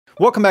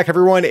Welcome back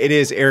everyone, it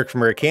is Eric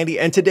from Rare Candy,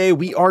 and today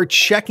we are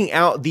checking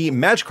out the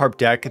Magikarp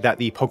deck that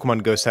the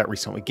Pokemon Go set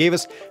recently gave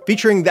us,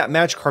 featuring that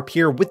Magikarp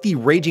here with the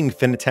Raging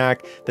Fin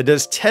attack that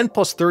does 10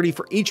 plus 30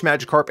 for each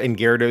Magikarp and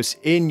Gyarados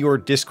in your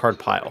discard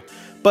pile.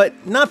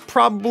 But not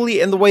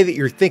probably in the way that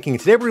you're thinking.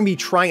 Today we're going to be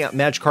trying out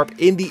Magikarp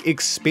in the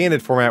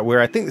expanded format,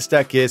 where I think this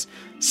deck is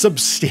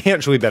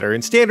substantially better.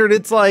 In standard,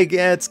 it's like,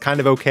 yeah, it's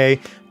kind of okay,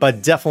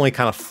 but definitely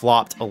kind of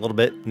flopped a little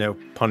bit, no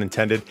pun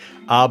intended.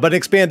 But in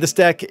expand, this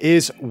deck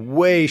is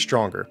way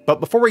stronger. But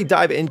before we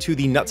dive into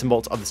the nuts and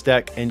bolts of this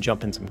deck and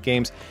jump in some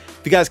games,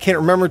 if you guys can't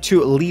remember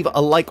to leave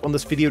a like on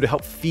this video to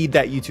help feed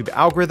that YouTube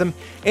algorithm.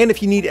 And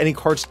if you need any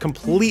cards to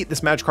complete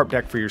this Magikarp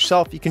deck for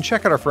yourself, you can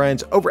check out our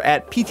friends over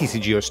at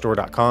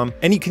PTCGO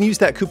and you can use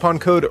that coupon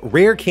code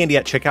RARECANDY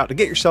at checkout to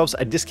get yourselves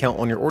a discount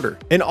on your order.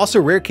 And also,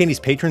 Rare Candy's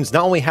patrons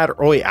not only had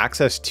early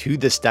access to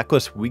this deck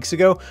list weeks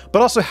ago,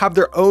 but also have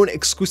their own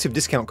exclusive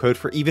discount code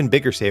for even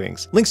bigger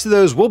savings. Links to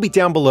those will be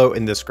down below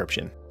in the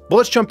description. But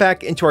let's jump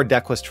back into our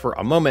deck list for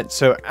a moment.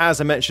 So as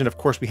I mentioned, of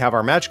course, we have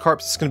our Magikarps.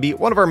 It's going to be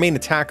one of our main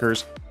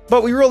attackers,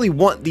 but we really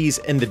want these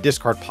in the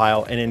discard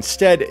pile, and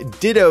instead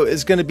Ditto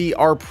is going to be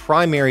our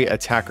primary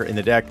attacker in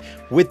the deck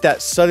with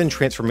that sudden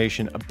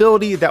transformation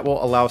ability that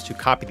will allow us to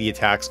copy the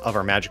attacks of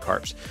our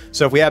Magikarps.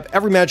 So if we have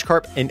every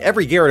Magikarp and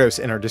every Gyarados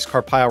in our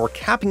discard pile, we're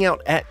capping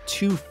out at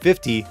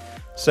 250.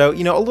 So,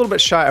 you know, a little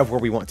bit shy of where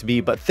we want to be,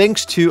 but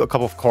thanks to a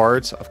couple of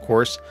cards, of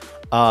course,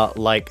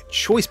 like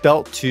Choice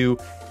Belt to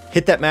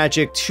hit that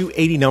magic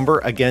 280 number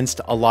against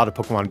a lot of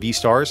Pokemon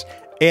VSTARs,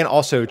 and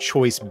also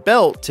Choice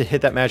Belt to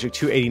hit that magic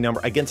 280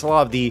 number against a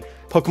lot of the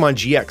Pokemon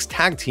GX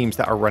tag teams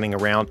that are running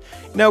around.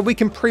 Now, we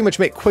can pretty much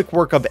make quick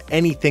work of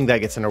anything that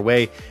gets in our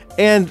way.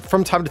 And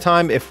from time to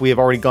time, if we have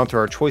already gone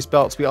through our Choice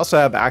Belts, we also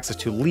have access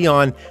to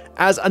Leon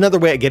as another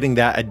way at getting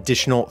that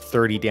additional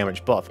 30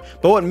 damage buff.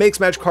 But what makes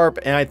Magikarp,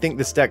 and I think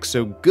this deck,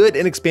 so good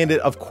and expanded,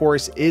 of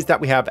course, is that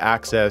we have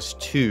access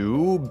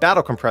to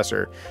Battle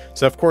Compressor.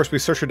 So of course, we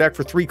search our deck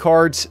for 3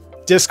 cards,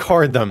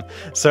 discard them.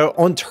 So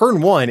on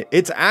turn 1,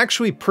 it's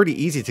actually pretty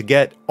easy to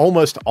get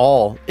almost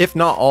all, if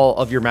not all,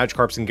 of your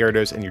Magikarps and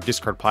Gyarados in your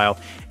discard pile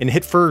and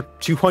hit for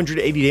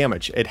 280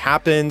 damage. It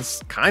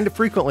happens kind of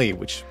frequently,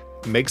 which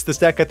makes this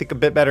deck, I think, a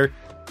bit better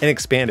and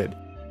expanded.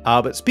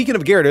 But speaking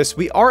of Gyarados,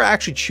 we are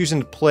actually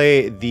choosing to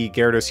play the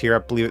Gyarados here. I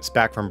believe it's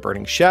back from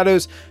Burning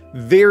Shadows.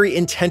 Very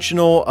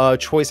intentional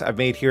choice I've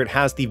made here. It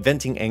has the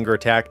Venting Anger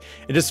attack.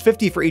 It is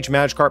 50 for each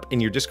Magikarp in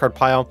your discard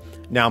pile.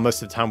 Now,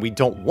 most of the time we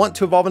don't want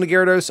to evolve into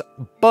Gyarados,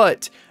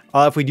 but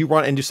if we do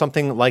run into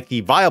something like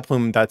the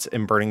Vileplume that's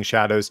in Burning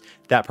Shadows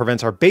that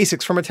prevents our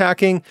basics from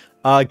attacking,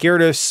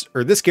 Gyarados,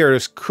 or this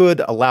Gyarados, could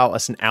allow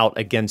us an out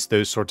against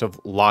those sorts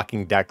of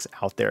locking decks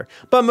out there.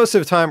 But most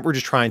of the time, we're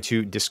just trying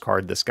to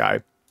discard this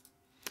guy.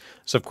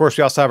 So of course,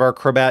 we also have our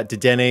Crobat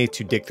Dedenne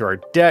to dig through our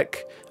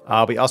deck.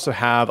 We also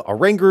have a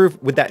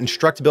Rangroove with that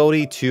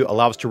Instructability to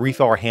allow us to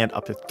refill our hand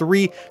up to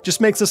 3. Just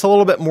makes us a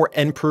little bit more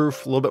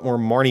end-proof, a little bit more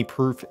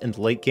Marnie-proof in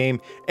the late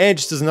game, and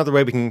just as another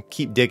way we can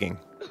keep digging.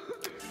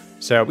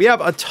 So we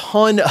have a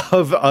ton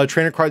of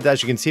trainer cards,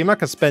 as you can see. I'm not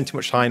going to spend too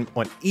much time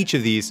on each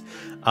of these,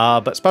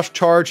 but Special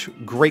Charge,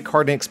 great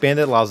card and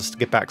expanded, allows us to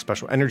get back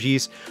special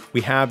energies.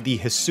 We have the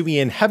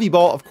Hisuian Heavy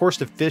Ball, of course,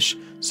 to fish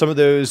some of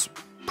those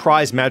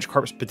prize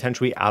Magikarps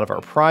potentially out of our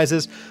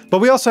prizes. But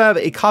we also have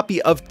a copy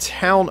of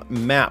Town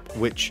Map,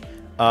 which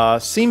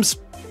seems,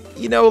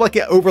 you know, like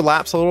it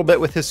overlaps a little bit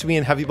with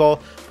Hisuian Heavy Ball,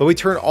 but we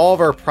turn all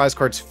of our prize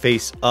cards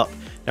face up.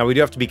 Now, we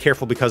do have to be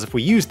careful because if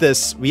we use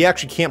this, we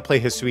actually can't play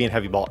Hisuian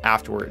Heavy Ball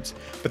afterwards.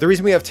 But the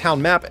reason we have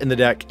Town Map in the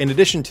deck, in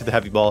addition to the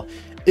Heavy Ball,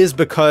 is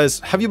because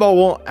Heavy Ball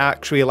won't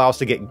actually allow us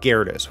to get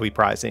Gyarados we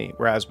prize any.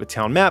 Whereas with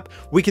Town Map,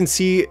 we can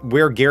see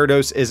where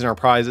Gyarados is in our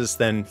prizes,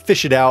 then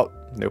fish it out,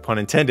 no pun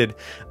intended.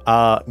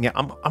 Yeah,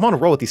 I'm on a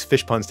roll with these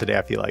fish puns today,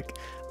 I feel like.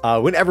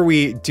 Whenever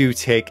we do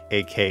take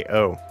a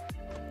KO.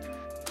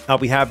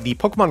 We have the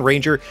Pokemon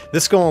Ranger.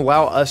 This is going to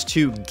allow us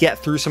to get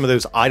through some of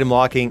those item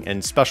locking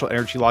and special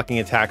energy locking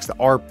attacks that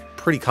are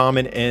pretty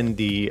common in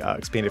the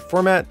expanded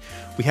format.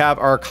 We have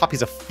our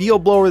copies of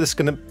Field Blower. This is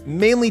going to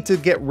mainly to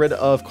get rid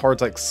of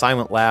cards like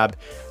Silent Lab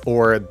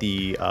or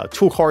the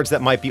tool cards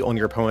that might be on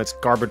your opponent's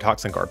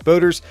Garbotox and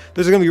Garbodors.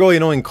 Those are going to be really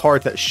annoying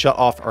cards that shut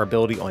off our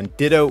ability on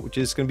Ditto, which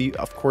is going to be,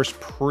 of course,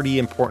 pretty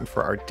important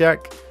for our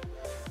deck.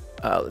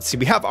 Let's see,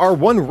 we have our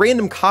 1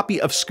 random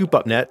copy of Scoop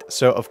Up Net.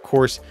 So of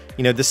course,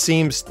 you know, this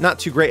seems not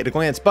too great at a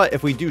glance, but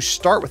if we do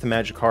start with a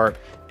Magikarp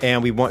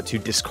and we want to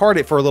discard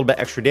it for a little bit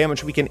extra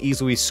damage, we can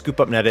easily Scoop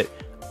Up Net it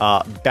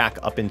back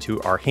up into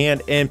our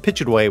hand and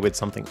pitch it away with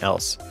something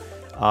else.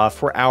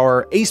 For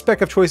our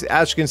A-Spec of choice,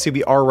 as you can see,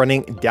 we are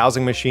running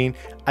Dowsing Machine.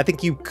 I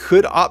think you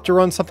could opt to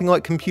run something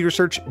like Computer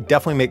Search,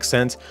 definitely makes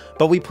sense,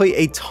 but we play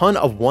a ton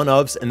of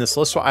 1-ofs in this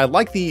list, so I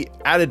like the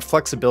added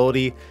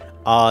flexibility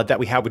that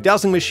we have with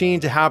Dowsing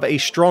Machine to have a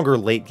stronger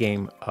late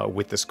game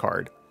with this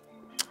card.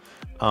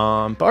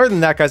 But other than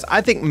that, guys, I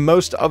think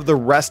most of the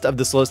rest of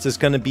this list is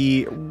going to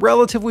be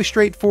relatively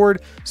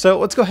straightforward. So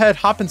let's go ahead,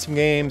 hop in some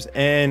games,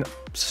 and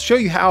show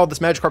you how this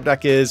Magikarp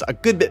deck is a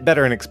good bit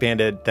better in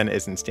expanded than it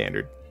is in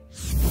standard.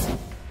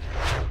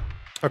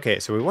 Okay,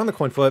 so we won the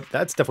coin flip.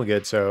 That's definitely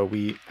good. So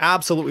we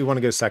absolutely want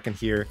to go second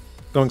here.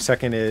 Going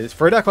second is,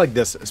 for a deck like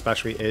this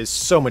especially, is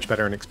so much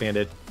better and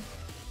expanded.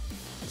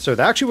 So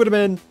that actually would have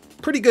been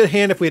a pretty good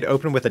hand if we had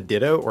opened with a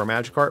Ditto or a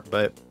Magikarp,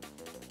 but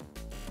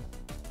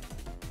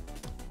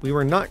we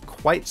were not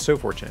quite so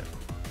fortunate.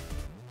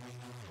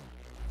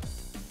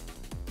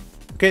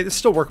 Okay, this is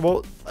still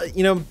workable.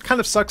 You know,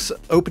 kind of sucks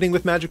opening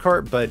with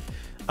Magikarp, but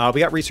we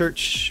got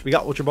Research, we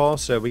got Ultra Ball,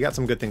 so we got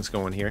some good things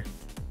going here.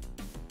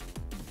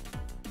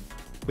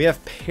 We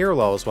have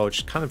Parallel as well,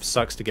 which kind of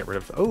sucks to get rid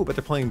of. Oh, but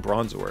they're playing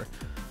Bronzor.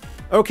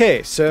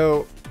 Okay,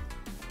 so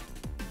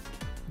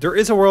there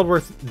is a world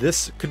where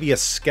this could be a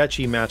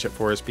sketchy matchup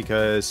for us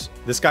because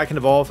this guy can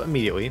evolve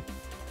immediately.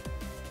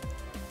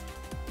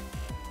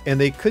 And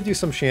they could do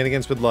some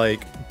shenanigans with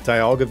like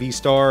Dialga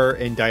VSTAR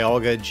and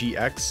Dialga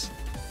GX.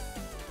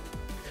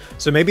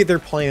 So maybe they're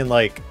playing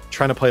like,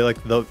 trying to play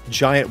like the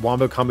giant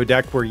Wombo combo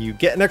deck where you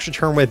get an extra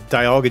turn with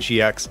Dialga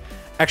GX,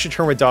 extra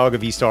turn with Dialga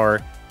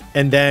VSTAR,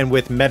 and then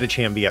with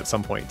Metacham V at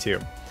some point too.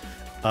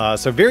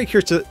 So very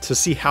curious to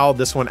see how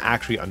this one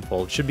actually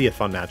unfolds. Should be a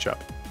fun matchup.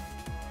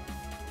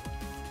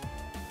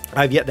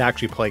 I've yet to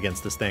actually play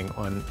against this thing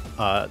on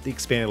the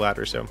expanded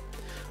ladder, so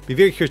be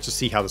very curious to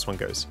see how this one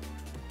goes.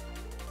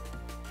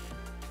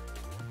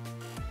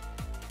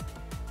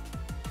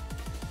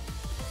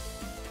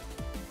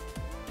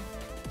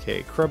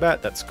 Okay,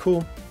 Crobat, that's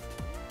cool.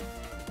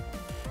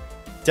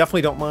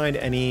 Definitely don't mind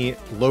any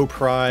low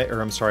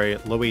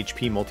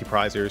HP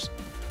multi-prizers.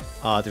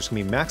 There's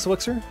gonna be Max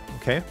Elixir,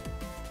 okay.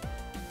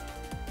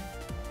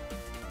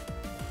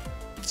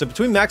 So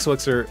between Max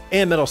Elixir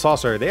and Metal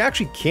Saucer, they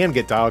actually can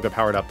get Dialga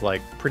powered up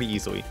like pretty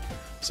easily.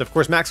 So of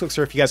course, Max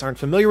Elixir, if you guys aren't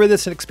familiar with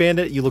this and expand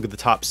it, you look at the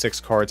top 6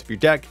 cards of your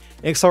deck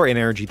and accelerate an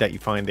energy that you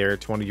find there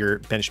to one of your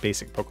bench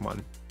basic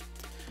Pokemon.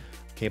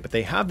 Okay, but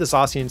they have this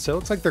Zacian, so it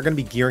looks like they're going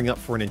to be gearing up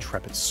for an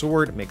Intrepid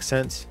Sword. It makes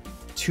sense.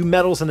 2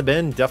 metals in the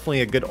bin,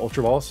 definitely a good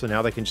Ultra Ball, so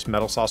now they can just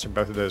Metal Saucer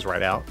both of those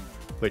right out,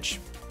 which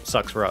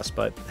sucks for us,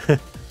 but...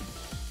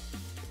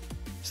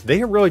 So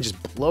they are really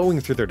just blowing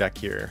through their deck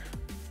here.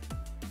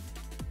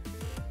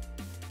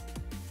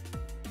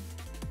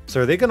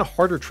 So are they going to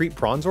hard retreat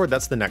Bronzor?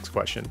 That's the next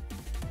question.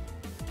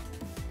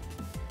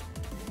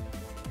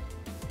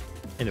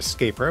 An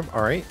Escape Room,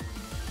 alright.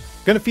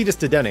 Going to feed us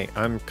Dedenne.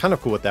 I'm kind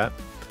of cool with that.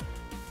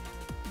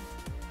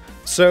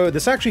 So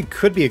this actually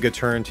could be a good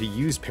turn to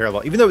use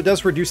Parallel, even though it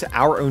does reduce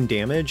our own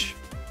damage.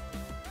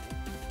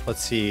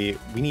 Let's see,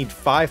 we need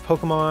 5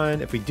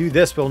 Pokemon. If we do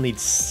this, we'll need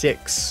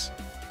 6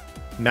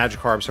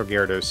 Magikarps or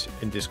Gyarados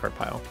in discard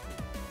pile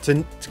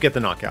to get the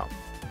knockout.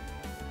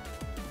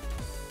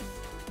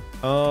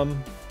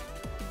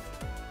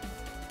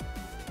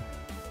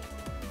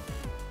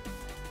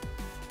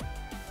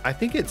 I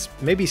think it's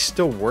maybe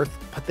still worth,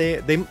 but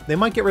they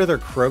might get rid of their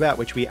Crobat,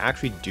 which we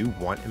actually do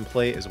want in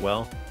play as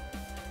well.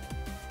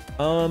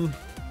 I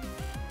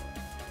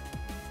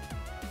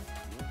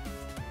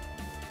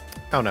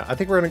don't know. I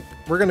think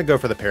we're gonna go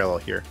for the Parallel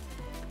here.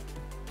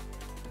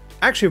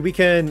 Actually, we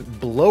can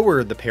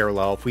lower the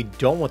Parallel if we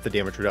don't want the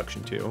damage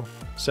reduction too.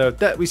 So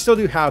that we still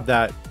do have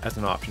that as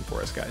an option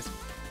for us, guys.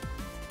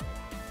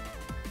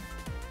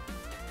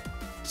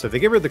 So they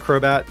get rid of the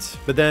Crobat,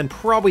 but then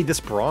probably this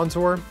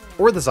Bronzor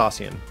or the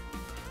Zacian.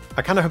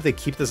 I kind of hope they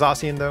keep the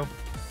Zacian though.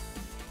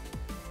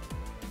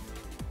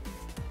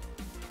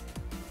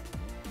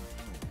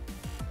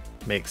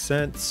 Makes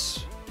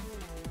sense.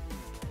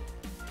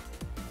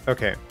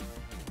 Okay.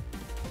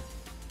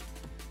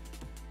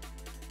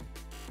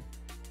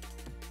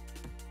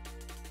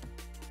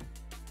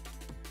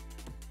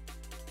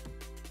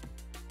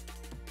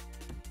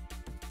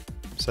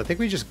 So I think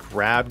we just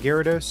grab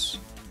Gyarados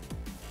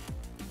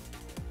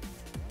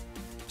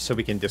so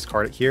we can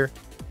discard it here.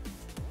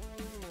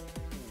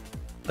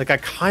 Like, I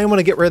kind of want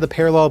to get rid of the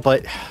Parallel,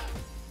 but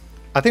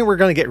I think we're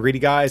going to get greedy,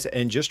 guys,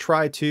 and just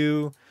try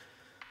to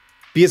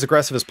be as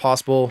aggressive as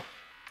possible.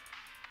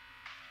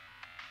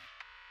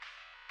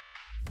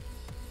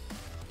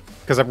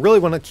 Because I really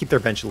want to keep their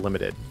bench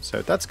limited,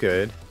 so that's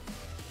good.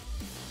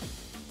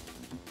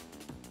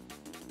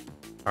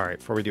 Alright,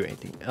 before we do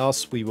anything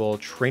else, we will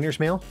Trainer's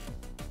Mail.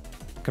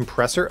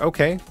 Compressor,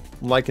 okay.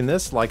 Liking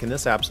this,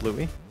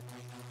 absolutely.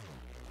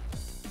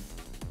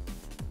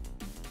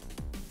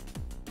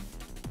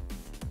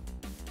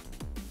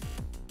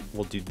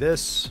 We'll do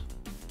this.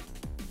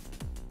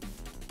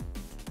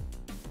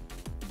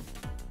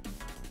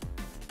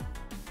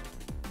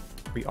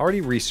 We already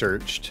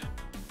researched.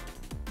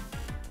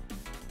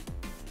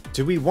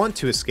 Do we want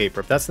to escape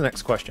Rip? That's the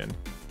next question.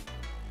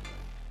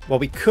 Well,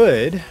 we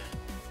could.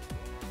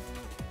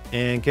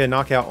 And get a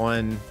knockout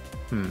on...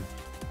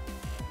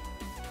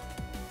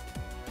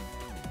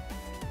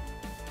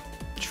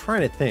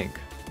 Trying to think.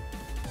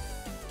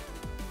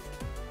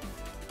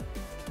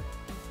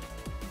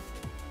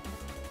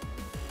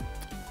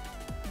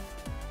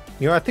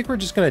 You know, I think we're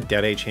just going to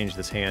Dead-A change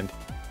this hand.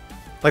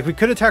 Like, we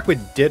could attack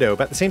with Ditto,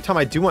 but at the same time,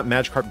 I do want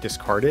Magikarp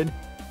discarded.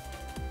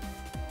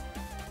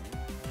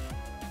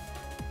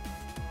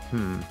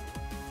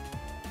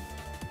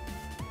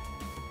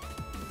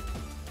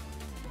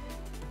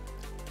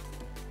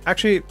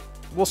 Actually,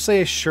 we'll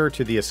say sure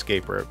to the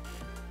escape rope.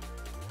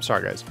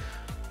 Sorry, guys.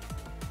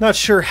 Not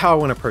sure how I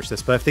want to approach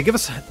this, but if they give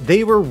us...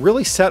 They were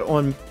really set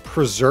on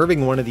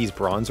preserving one of these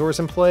Bronzors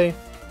in play.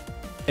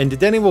 And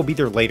Dedenne will be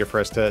there later for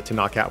us to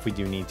knock out if we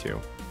do need to.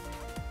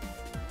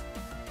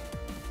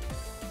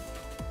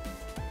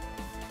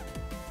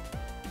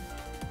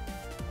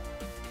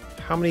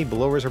 How many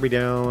blowers are we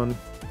down?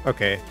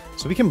 Okay,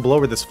 so we can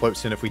blower this float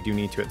soon if we do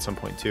need to at some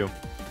point too.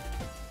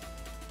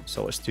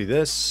 So let's do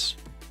this.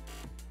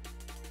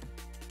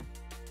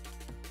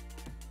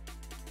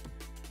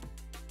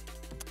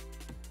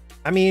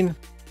 I mean,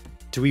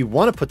 do we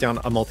want to put down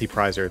a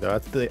multi-prizer though?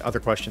 That's the other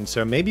question.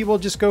 So maybe we'll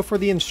just go for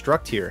the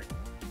Instruct here.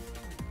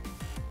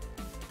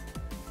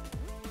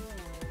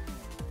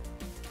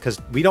 Because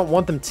we don't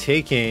want them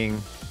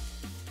taking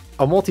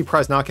a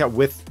multi-prize knockout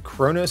with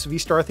Kronos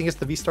VSTAR. I think it's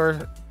the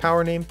VSTAR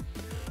power name.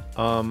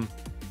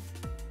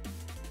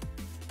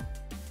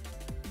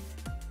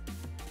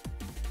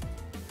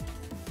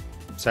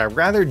 So I'd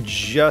rather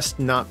just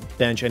not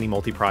bench any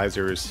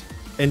multi-prizers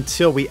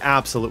until we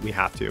absolutely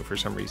have to for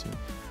some reason.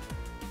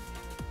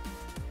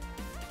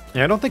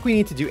 And I don't think we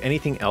need to do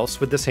anything else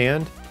with this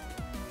hand.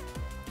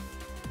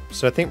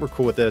 So I think we're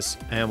cool with this,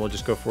 and we'll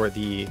just go for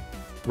the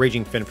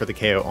Raging Fin for the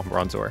KO on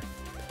Bronzor.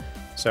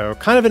 So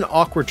kind of an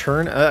awkward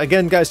turn.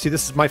 Again, guys, too,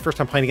 this is my first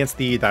time playing against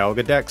the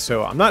Dialga deck,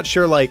 so I'm not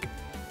sure, like,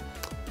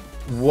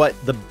 what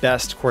the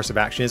best course of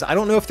action is. I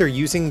don't know if they're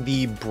using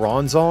the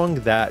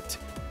Bronzong that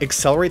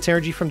accelerates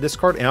energy from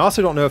discard, and I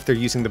also don't know if they're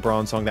using the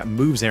Bronzong that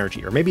moves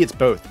energy, or maybe it's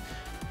both.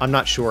 I'm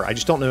not sure. I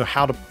just don't know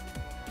how to...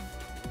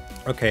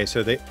 Okay, so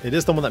it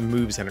is the one that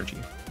moves energy.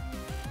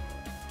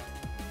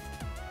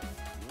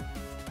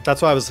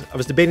 That's why I was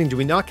debating, do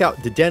we knock out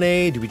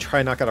Dedenne? Do we try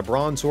and knock out a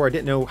Bronzor? I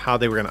didn't know how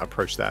they were going to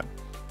approach that.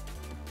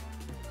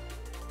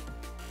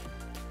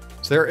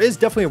 So there is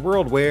definitely a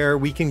world where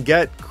we can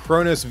get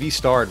Kronos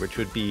V-Starred, which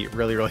would be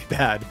really, really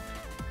bad.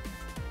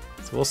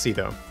 So we'll see,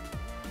 though.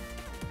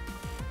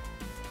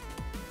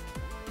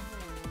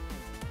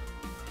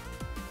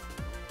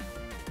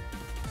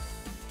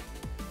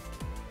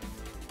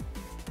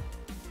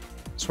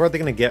 So what are they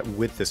going to get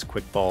with this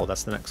quick ball?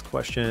 That's the next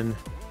question.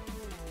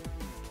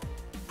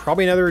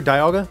 Probably another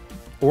Dialga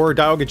or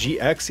Dialga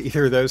GX.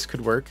 Either of those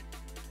could work.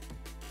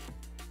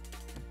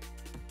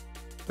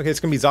 Okay,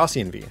 it's going to be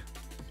Zacian V.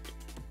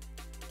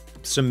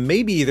 So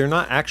maybe they're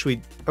not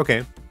actually... Okay,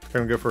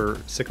 they're going to go for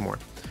Sycamore.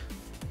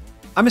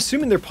 I'm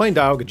assuming they're playing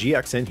Dialga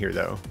GX in here,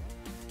 though.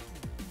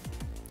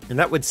 And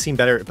that would seem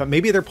better. But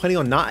maybe they're planning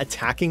on not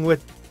attacking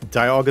with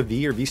Dialga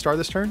V or V-Star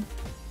this turn.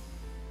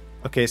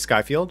 Okay,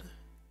 Skyfield.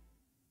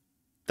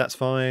 That's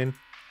fine.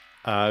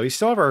 We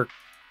still have our...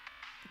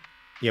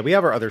 Yeah, we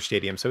have our other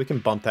stadium, so we can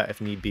bump that if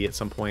need be at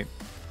some point.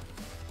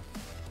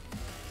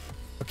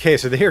 Okay,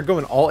 so they are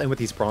going all in with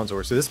these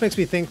Bronzors. So this makes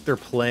me think they're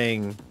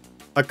playing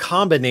a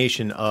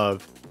combination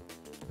of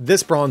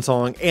this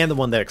Bronzong and the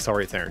one that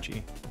accelerates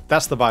energy.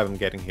 That's the vibe I'm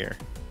getting here.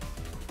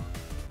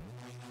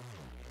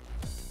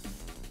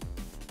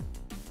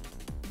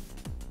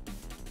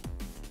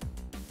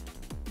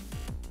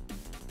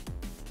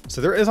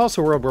 So there is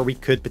also a world where we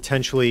could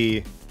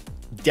potentially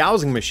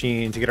Dowsing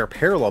Machine to get our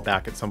parallel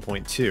back at some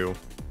point too.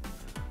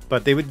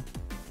 But they would...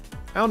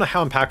 I don't know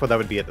how impactful that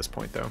would be at this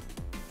point, though.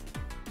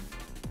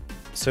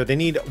 So they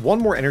need one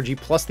more energy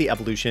plus the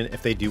evolution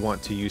if they do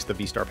want to use the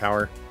V-Star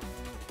power.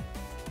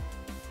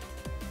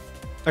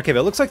 Okay, but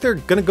it looks like they're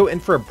going to go in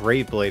for a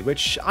Brave Blade,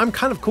 which I'm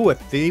kind of cool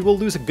with. They will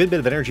lose a good bit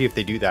of energy if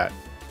they do that.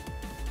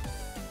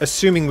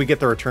 Assuming we get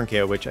the return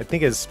KO, which I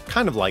think is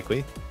kind of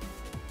likely.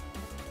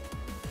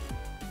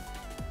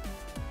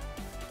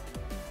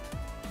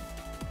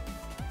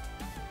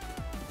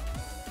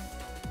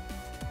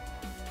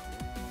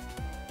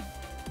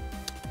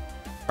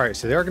 Alright,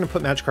 so they are going to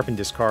put Magikarp in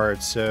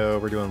discard, so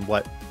we're doing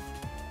what?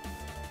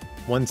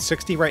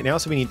 160 right now,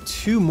 so we need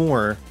 2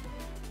 more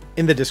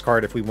in the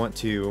discard if we want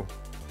to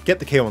get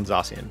the KO on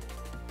Zacian.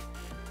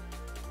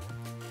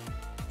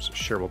 So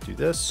sure, we'll do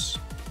this.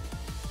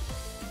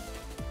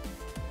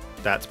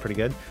 That's pretty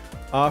good.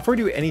 If we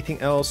do anything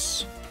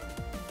else,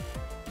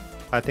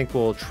 I think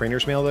we'll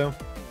Trainer's Mail, though.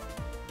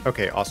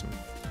 Okay, awesome.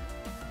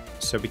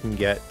 So we can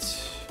get...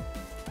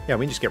 Yeah,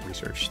 we can just get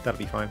Research. That'll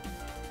be fine.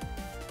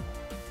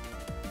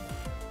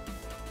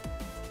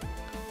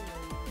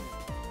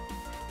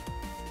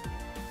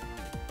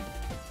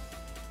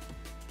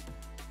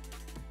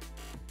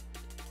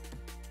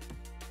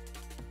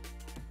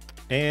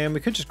 And we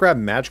could just grab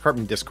Magikarp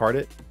and discard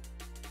it.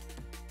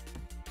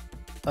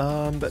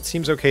 That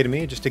seems okay to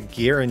me, just to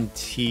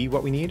guarantee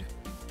what we need.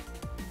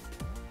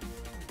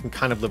 Can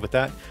kind of live with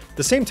that. At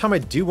the same time, I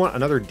do want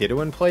another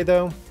Ditto in play,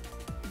 though.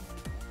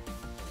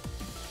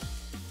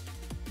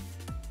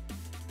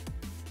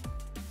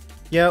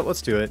 Yeah,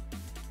 let's do it.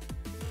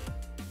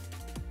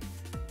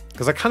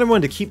 Because I kind of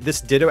wanted to keep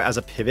this Ditto as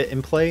a pivot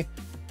in play.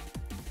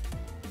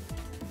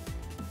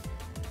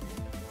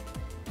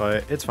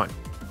 But it's fine.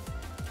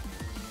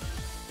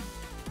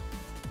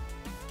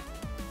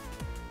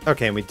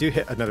 Okay, and we do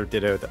hit another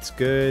Ditto. That's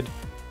good.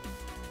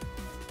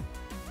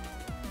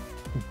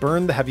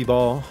 Burn the Heavy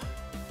Ball.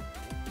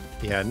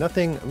 Yeah,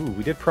 nothing. Ooh,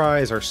 we did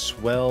prize our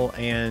swell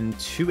and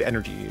 2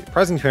 energy.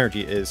 Prizing 2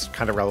 energy is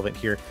kind of relevant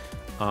here.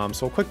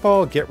 So quick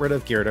ball, get rid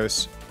of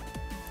Gyarados.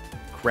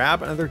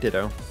 Grab another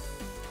Ditto.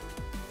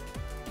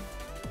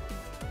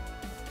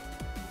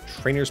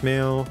 Trainer's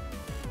Mail.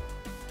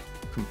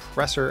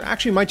 Compressor.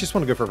 Actually, might just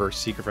want to go for Reverse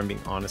Seeker if I'm being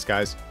honest,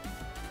 guys.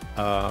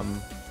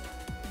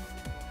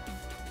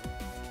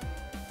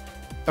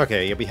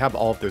 Okay, yeah, we have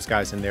all of those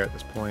guys in there at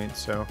this point,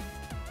 so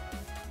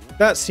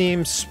that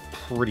seems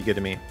pretty good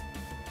to me.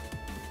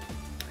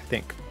 I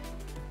think.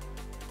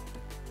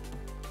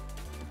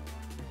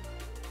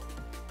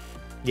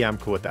 Yeah, I'm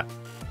cool with that.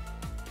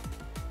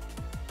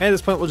 And at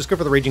this point, we'll just go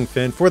for the Raging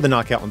Fin for the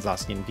knockout on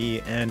Zacian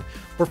V, and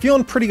we're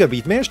feeling pretty good.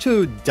 We've managed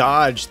to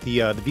dodge the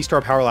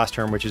VSTAR power last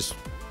turn, which is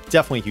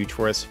definitely huge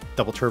for us.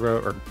 Double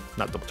Turbo, or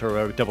not Double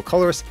Turbo, Double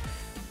Colorless,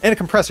 and a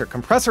Compressor.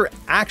 Compressor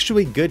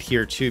actually good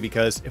here too,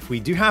 because if we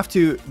do have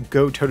to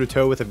go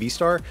toe-to-toe with a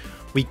VSTAR,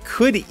 we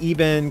could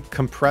even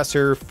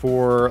Compressor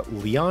for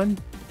Leon.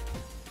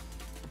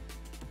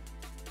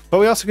 But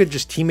we also could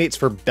just teammates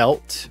for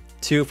Belt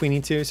too if we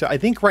need to. So I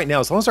think right now,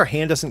 as long as our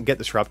hand doesn't get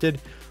disrupted,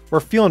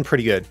 we're feeling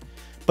pretty good.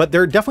 But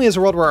there definitely is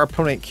a world where our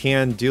opponent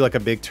can do like a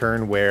big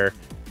turn where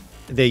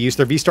they use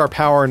their VSTAR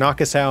power, knock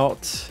us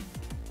out,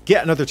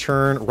 get another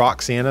turn,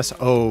 Roxanne us.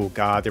 Oh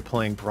god, they're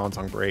playing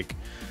Bronzong Break.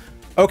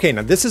 Okay,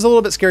 now this is a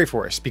little bit scary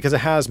for us because it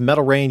has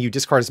Metal Rain. You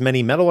discard as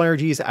many metal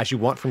energies as you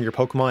want from your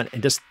Pokemon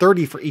and does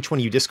 30 for each one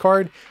you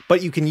discard,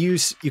 but you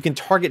can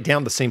target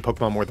down the same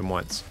Pokemon more than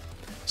once.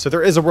 So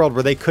there is a world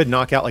where they could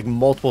knock out like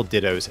multiple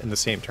Dittos in the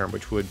same turn,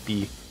 which would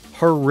be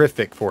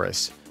horrific for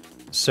us.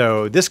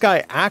 So this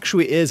guy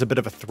actually is a bit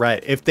of a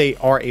threat if they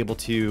are able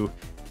to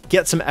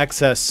get some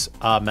excess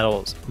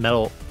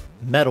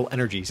metal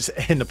energies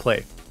into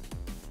play.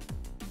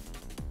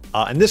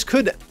 And this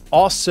could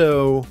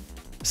also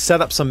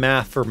set up some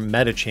math for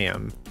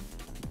Medicham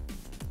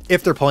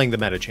if they're playing the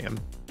Medicham.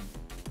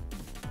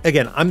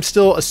 Again, I'm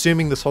still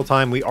assuming this whole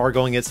time we are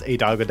going against a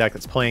Dialga deck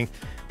that's playing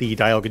the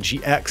Dialga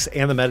GX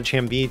and the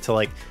Medicham V to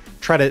like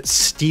try to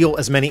steal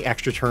as many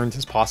extra turns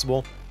as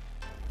possible.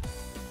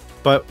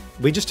 But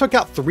we just took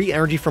out 3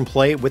 energy from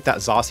play with that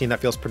Zacian. That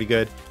feels pretty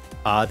good.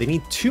 They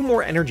need 2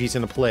 more energies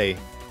into play,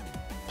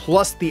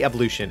 plus the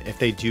evolution if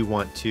they do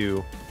want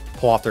to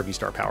pull off their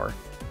VSTAR power.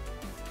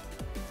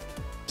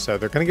 So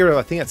they're going to get rid of,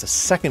 I think that's a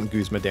second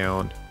Guzma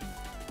down.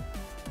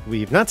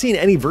 We've not seen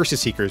any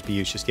Versus Seekers be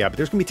used just yet, but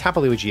there's going to be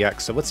Tapu Lele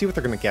GX, so let's see what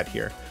they're going to get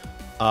here.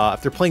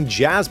 If they're playing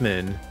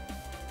Jasmine,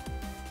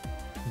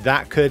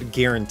 that could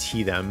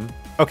guarantee them.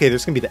 Okay,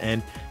 there's going to be the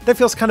end. That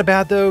feels kind of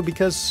bad, though,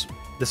 because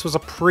this was a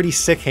pretty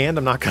sick hand,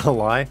 I'm not going to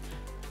lie.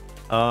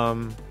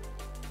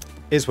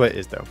 Is what it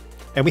is, though.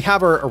 And we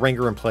have our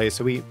Ranger in play,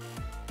 so we're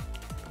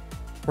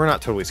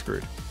not totally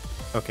screwed.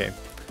 Okay.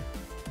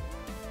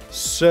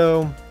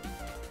 So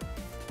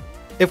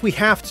if we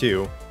have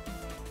to,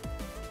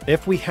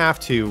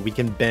 we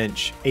can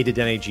bench a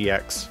Dedenne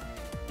GX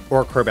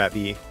or a Crobat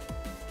V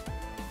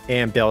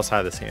and bail us out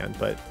of this hand,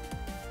 but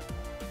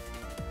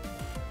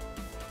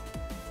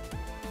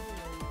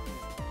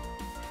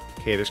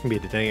okay, there's gonna be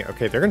a Dedenne.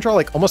 Okay, they're gonna draw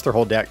like almost their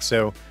whole deck,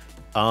 so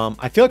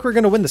I feel like we're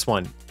gonna win this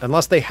one,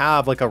 unless they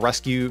have like a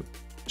Rescue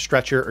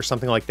Stretcher or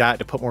something like that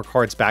to put more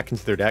cards back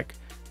into their deck.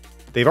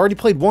 They've already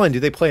played one. Do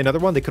they play another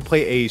one? They could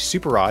play a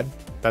Super Rod.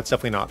 That's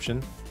definitely an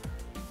option.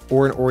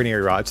 Or an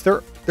Ordinary Rod.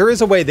 So there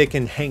is a way they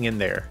can hang in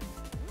there.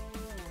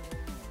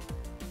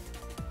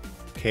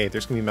 Okay,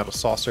 there's going to be Metal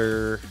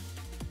Saucer.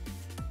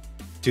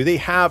 Do they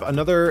have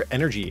another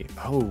energy?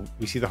 Oh,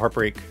 we see the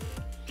Heartbreak.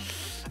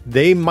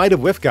 They might have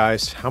whiffed,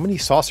 guys. How many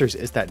Saucers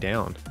is that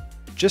down?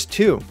 Just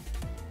 2.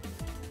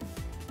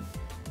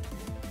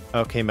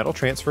 Okay, Metal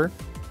Transfer.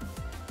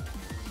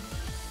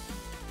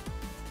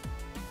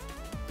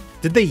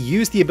 Did they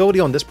use the ability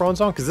on this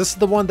Bronzong? Because this is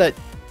the one that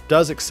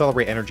does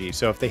accelerate energy.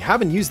 So if they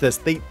haven't used this,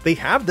 they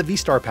have the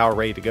VSTAR power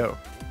ready to go.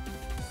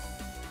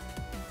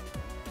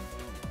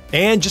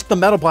 And just the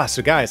Metal Blast.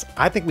 So guys,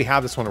 I think we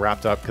have this one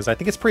wrapped up because I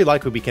think it's pretty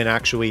likely we can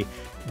actually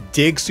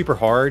dig super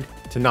hard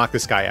to knock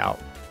this guy out.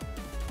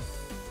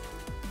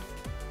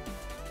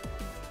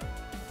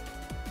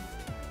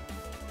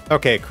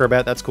 Okay,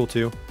 Crobat, that's cool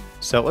too.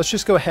 So let's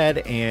just go ahead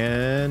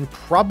and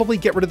probably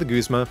get rid of the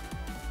Guzma.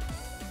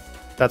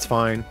 That's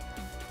fine.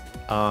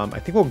 I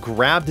think we'll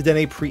grab the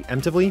Dedenne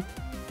preemptively.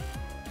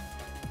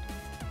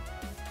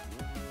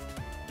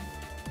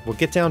 We'll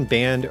get down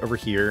Band over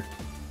here.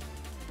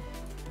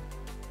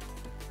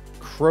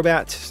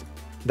 Crobat.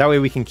 That way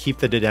we can keep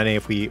the Dedenne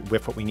if we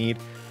whiff what we need.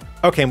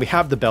 Okay, and we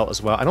have the Belt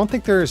as well. I don't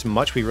think there's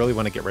much we really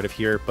want to get rid of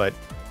here, but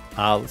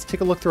let's take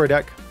a look through our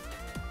deck.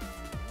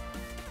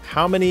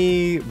 How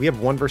many? We have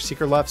 1 Versus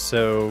Seeker left,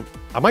 so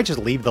I might just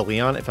leave the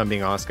Leon if I'm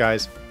being honest,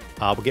 guys.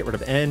 We'll get rid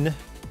of N.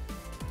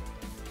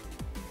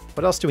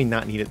 What else do we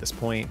not need at this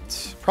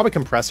point? Probably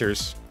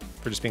Compressors,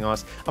 for just being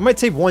honest. I might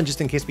save 1 just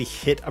in case we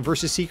hit a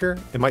Versus Seeker.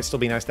 It might still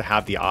be nice to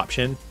have the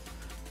option.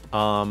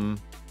 And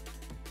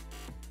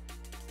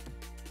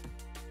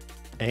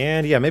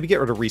yeah, maybe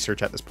get rid of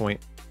Research at this point.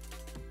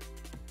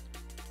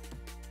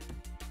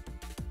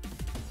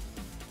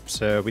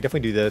 So we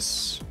definitely do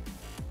this.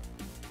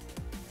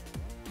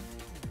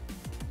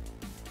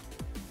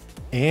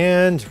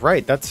 And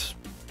right, that's...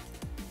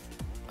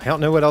 I don't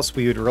know what else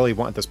we would really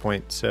want at this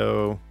point,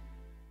 so...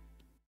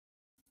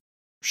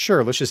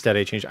 Sure, let's just dead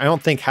A change. I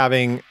don't think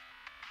having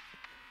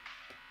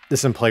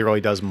this in play really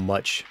does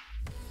much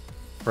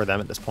for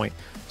them at this point.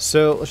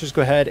 So let's just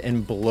go ahead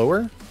and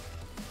blower.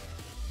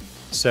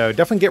 So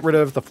definitely get rid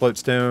of the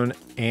floatstone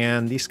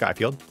and the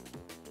Skyfield.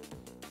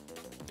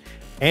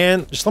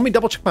 And just let me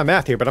double check my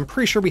math here, but I'm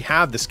pretty sure we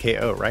have this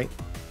KO, right?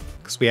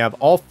 Because we have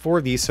all 4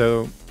 of these,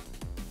 so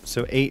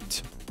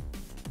 8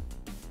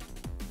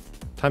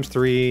 times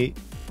 3.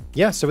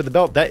 Yeah, so with the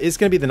belt, that is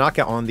going to be the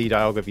knockout on the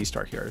Dialga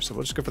VSTAR here. So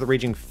we'll just go for the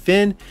Raging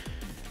Fin.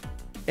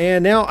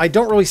 And now I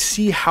don't really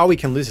see how we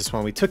can lose this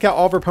one. We took out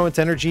all of our opponent's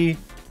energy.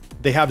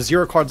 They have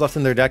 0 cards left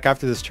in their deck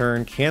after this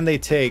turn. Can they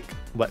take,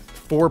 what,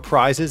 4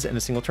 prizes in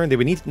a single turn? They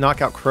would need to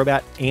knock out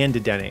Crobat and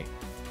Dedenne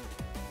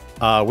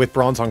with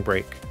Bronzong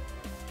Break.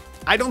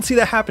 I don't see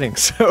that happening,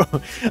 so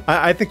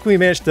I think we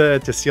managed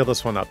to seal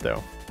this one up,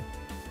 though.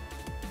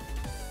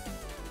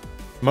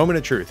 Moment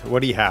of truth.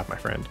 What do you have, my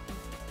friend?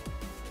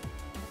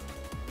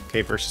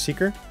 Okay, versus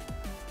Seeker.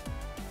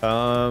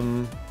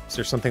 Is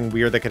there something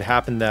weird that could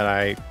happen that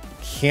I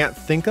can't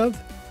think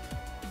of?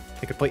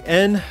 They could play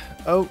N.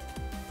 Oh,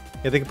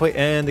 yeah, they could play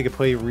N. They could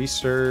play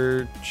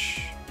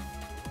Research.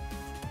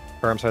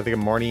 Or I'm sorry, they could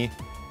Marnie.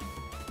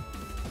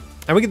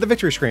 And we get the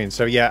victory screen.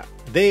 So yeah,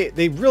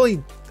 they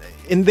really,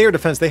 in their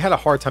defense, they had a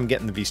hard time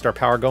getting the VSTAR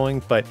power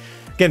going. But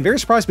again, very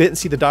surprised we didn't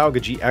see the Dialga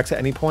GX at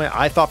any point.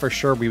 I thought for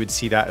sure we would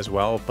see that as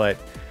well, but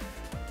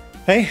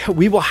hey,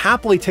 we will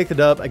happily take the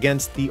dub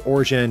against the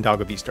Origin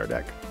Dialga VSTAR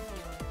deck.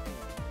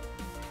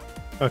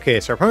 Okay,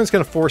 so our opponent's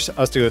going to force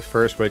us to go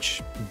first,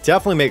 which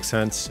definitely makes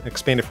sense.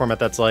 Expanded format,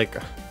 that's like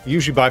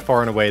usually by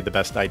far and away the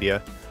best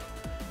idea.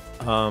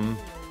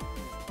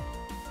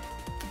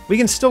 We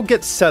can still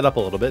get set up a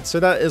little bit, so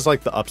that is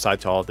like the upside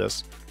to all of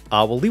this.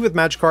 We'll lead with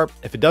Magikarp.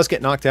 If it does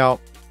get knocked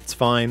out, it's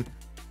fine.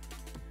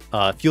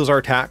 Fuels our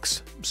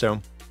attacks, so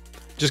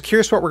just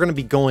curious what we're going to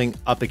be going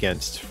up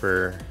against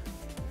for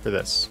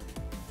this.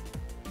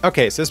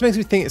 Okay, so this makes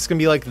me think it's going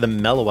to be like the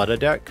Meloetta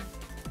deck.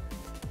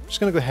 Just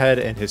going to go ahead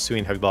and Hisui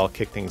and Heavy Ball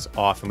kick things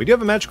off. And we do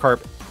have a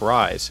Magikarp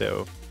prize,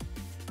 so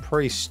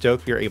pretty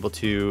stoked we are able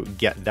to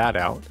get that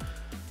out.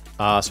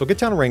 So we'll get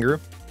down to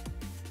Rangaroo.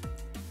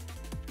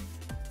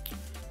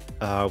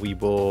 We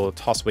will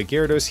toss away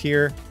Gyarados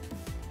here.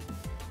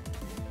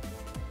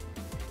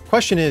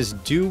 Question is,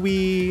 do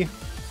we...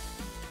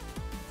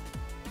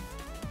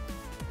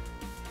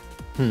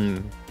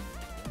 Do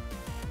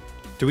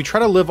we try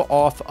to live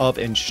off of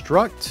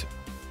Instruct?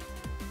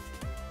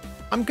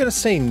 I'm going to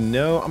say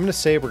no. I'm going to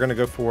say we're going to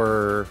go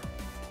for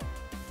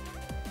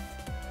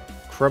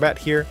Crobat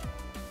here.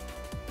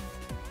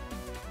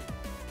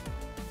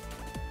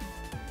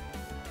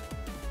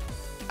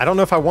 I don't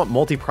know if I want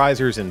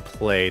multi-prizers in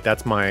play.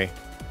 That's my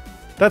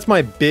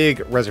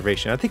big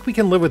reservation. I think we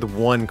can live with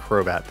 1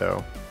 Crobat,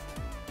 though.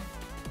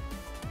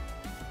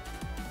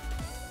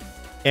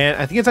 And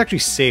I think it's actually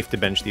safe to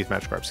bench these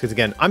Magikarps, because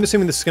again, I'm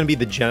assuming this is going to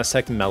be the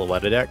Genesect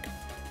Meloetta deck.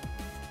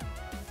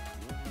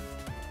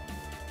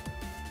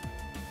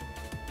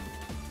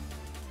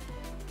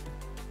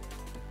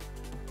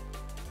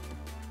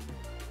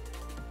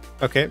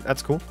 Okay,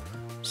 that's cool.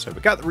 So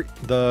we got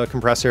the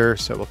compressor,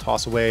 so we'll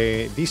toss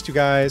away these 2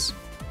 guys.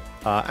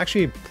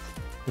 Actually,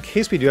 in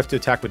case we do have to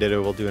attack with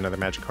Ditto, we'll do another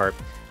Magikarp.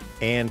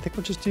 And I think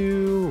we'll just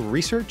do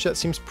Research. That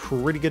seems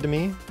pretty good to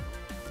me.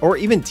 Or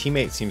even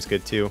Teammate seems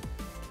good too.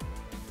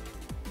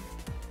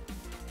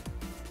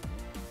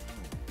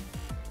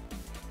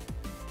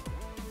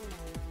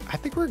 I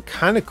think we're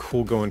kind of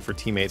cool going for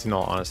Teammates in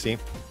all honesty.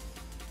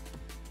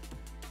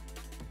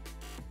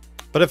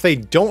 But if they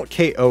don't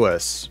KO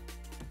us,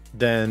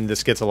 then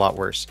this gets a lot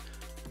worse.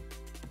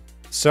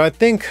 So I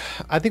think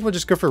we'll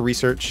just go for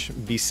Research,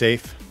 be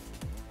safe.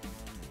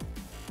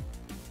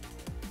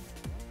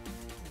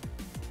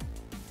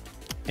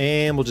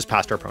 And we'll just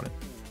pass our opponent.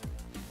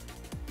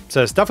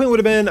 So this definitely would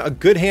have been a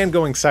good hand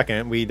going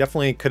second. We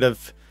definitely could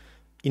have,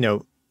 you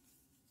know,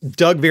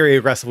 dug very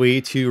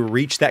aggressively to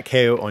reach that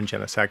KO on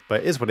Genesect,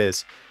 but it is what it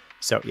is.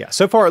 So yeah,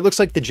 so far it looks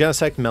like the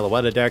Genesect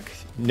Meloetta deck.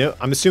 No,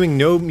 I'm assuming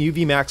no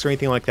UV Max or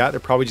anything like that. They're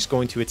probably just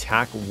going to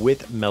attack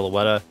with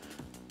Meloetta,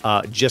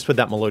 just with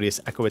that Melodious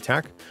Echo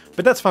attack.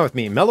 But that's fine with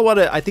me.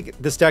 Meloetta, I think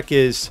this deck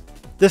is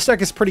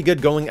pretty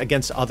good going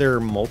against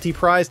other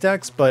multi-prize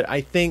decks, but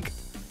I think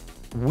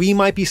we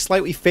might be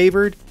slightly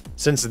favored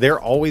since they're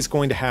always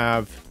going to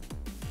have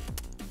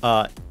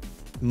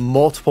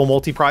multiple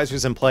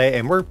multi-prizers in play,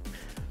 and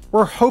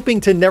we're hoping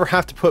to never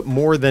have to put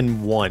more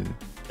than 1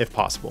 if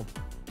possible.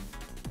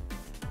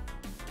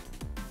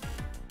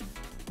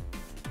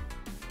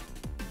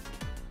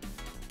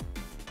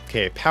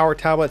 Okay, power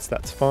tablets,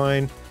 that's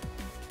fine.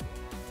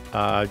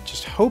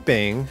 Just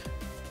hoping.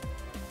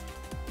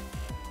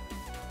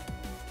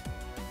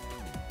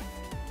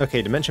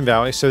 Okay, Dimension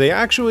Valley. So they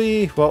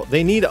actually, well,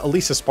 they need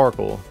Elisa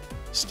Sparkle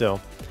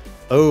still.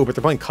 Oh, but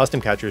they're playing Custom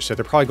Catchers, so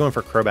they're probably going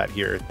for Crobat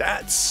here.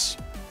 That's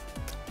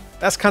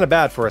That's kind of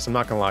bad for us, I'm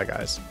not gonna lie,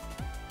 guys.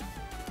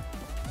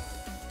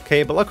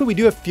 Okay, but luckily we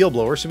do have Field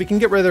Blower, so we can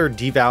get rid of their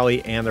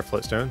D-Valley and their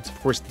Floatstones. Of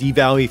course,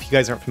 D-Valley, if you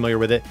guys aren't familiar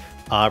with it,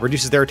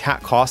 reduces their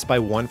attack cost by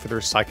 1 for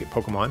their Psychic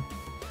Pokemon.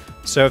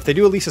 So if they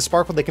do Elisa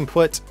Sparkle, they can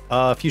put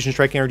Fusion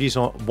Strike Energies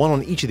on 1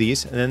 on each of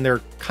these, and then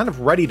they're kind of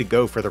ready to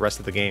go for the rest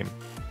of the game.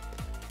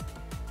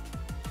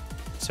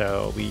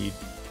 So we...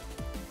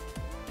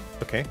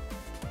 Okay.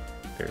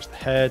 There's the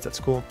heads, that's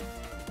cool.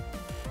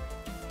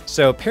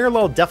 So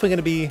Parallel definitely going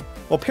to be...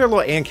 Well,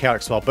 Parallel and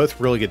Chaotic Swell, both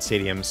really good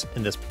stadiums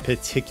in this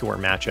particular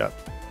matchup.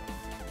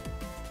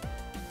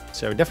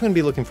 So definitely going to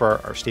be looking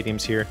for our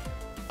stadiums here.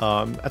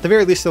 At the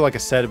very least, though, like I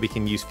said, we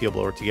can use Field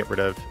Blower to get rid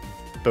of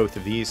both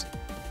of these.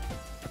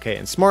 Okay,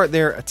 and Smart,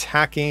 they're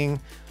attacking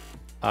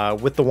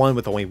with the one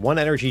with only 1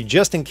 energy,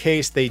 just in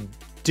case they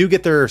do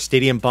get their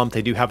stadium bump.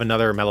 They do have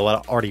another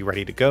Meloetta already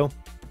ready to go.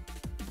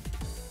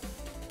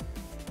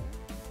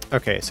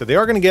 Okay, so they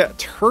are going to get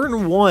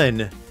turn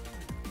 1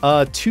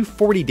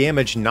 240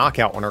 damage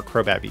knockout on our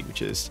Crobat V,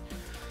 which is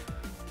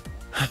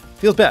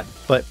feels bad,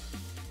 but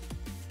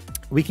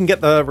we can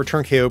get the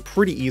return KO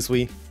pretty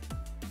easily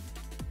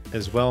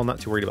as well.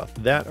 Not too worried about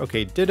that.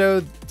 Okay,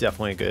 Ditto,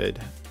 definitely a good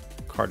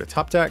card to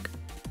top deck.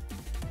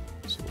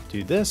 So we'll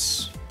do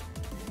this.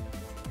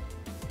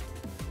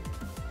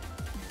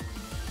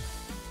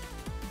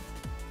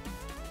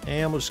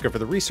 And we'll just go for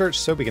the research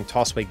so we can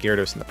toss away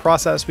Gyarados in the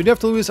process. We do have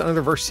to lose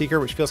another Verse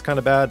Seeker, which feels kind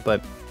of bad,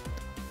 but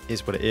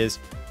is what it is.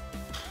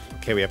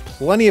 Okay, we have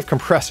plenty of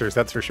compressors,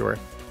 that's for sure.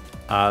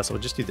 So we'll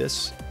just do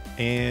this.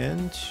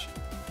 And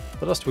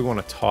what else do we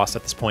want to toss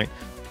at this point?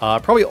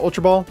 Probably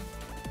Ultra Ball.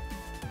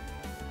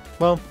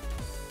 Well,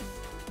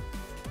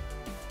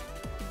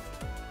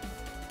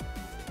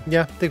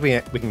 yeah, I think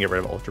we can get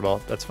rid of Ultra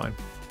Ball. That's fine.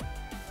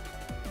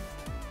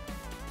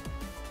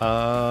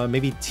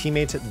 Maybe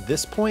Teammates at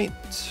this point,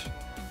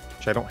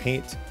 which I don't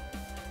hate.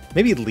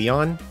 Maybe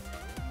Leon,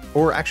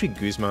 or actually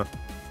Guzma.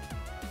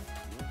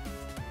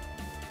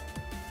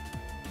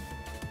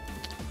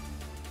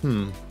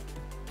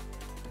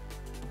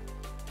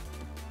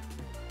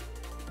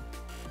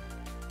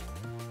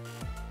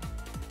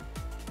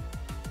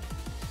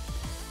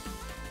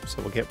 So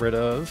we'll get rid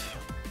of...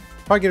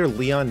 Probably get rid of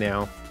Leon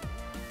now.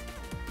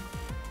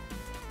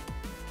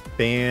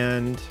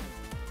 Band.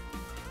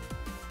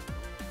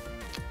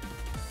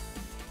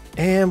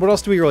 And what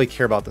else do we really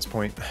care about at this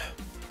point?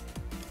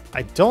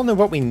 I don't know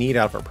what we need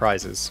out of our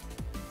prizes.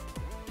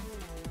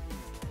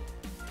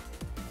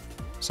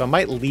 So I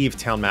might leave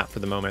Town Map for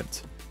the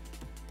moment.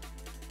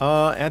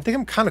 And I think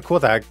I'm kind of cool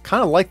with that. I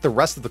kind of like the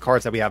rest of the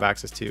cards that we have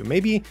access to.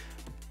 Maybe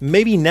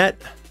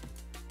Net.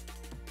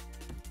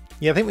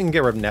 Yeah, I think we can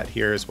get rid of Net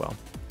here as well.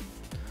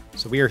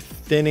 So we are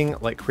thinning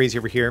like crazy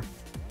over here.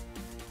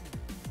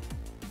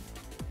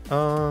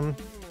 I'm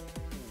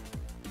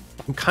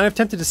kind of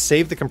tempted to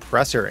save the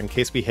compressor in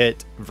case we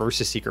hit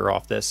Versus Seeker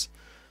off this.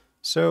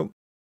 So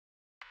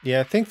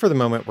yeah, I think for the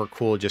moment we're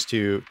cool just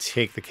to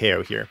take the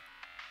KO here.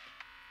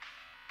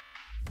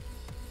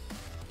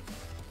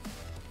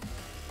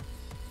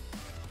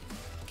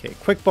 Okay,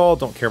 Quick Ball,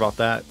 don't care about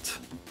that.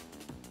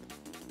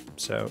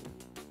 So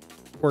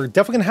we're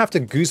definitely going to have to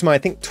Guzma, I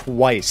think,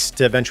 twice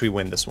to eventually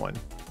win this one.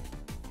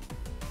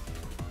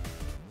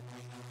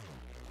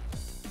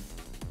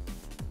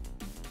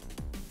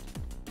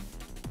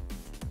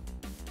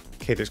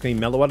 Okay, there's going to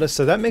be Meloetta,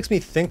 so that makes me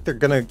think they're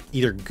going to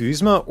either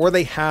Guzma or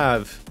they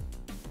have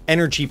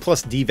Energy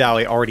plus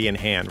D-Valley already in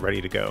hand,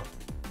 ready to go.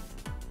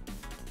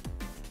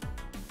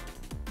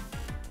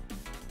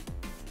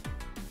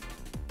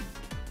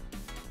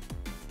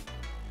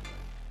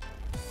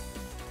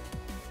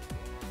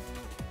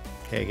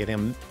 Okay,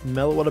 getting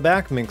Meloetta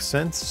back makes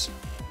sense.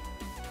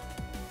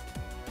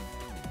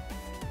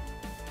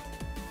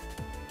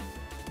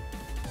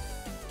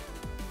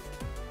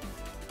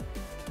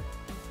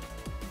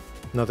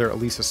 Another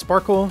Elisa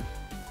Sparkle.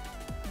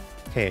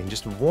 Okay, and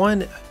just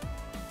one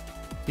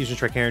Fusion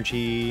Strike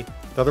Energy.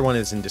 The other one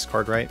is in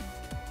discard, right?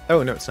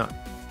 Oh, no, it's not.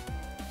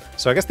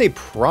 So I guess they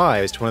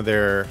prized one of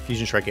their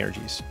Fusion Strike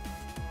Energies.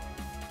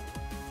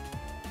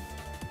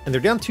 And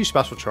they're down 2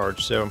 Special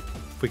Charge, so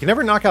if we can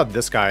ever knock out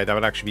this guy, that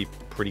would actually be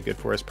pretty good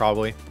for us,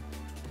 probably.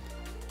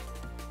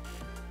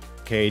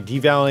 Okay,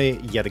 D-Valley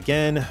yet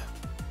again.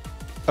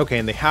 Okay,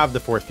 and they have the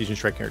 4th Fusion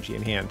Strike Energy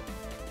in hand.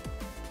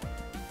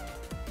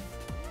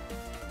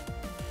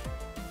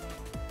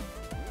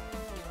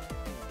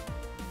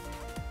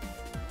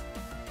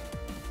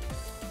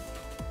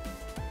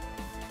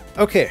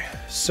 Okay,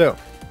 so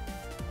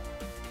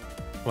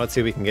let's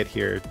see what we can get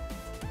here.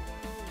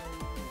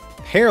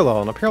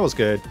 Parallel. No, Parallel's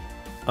good.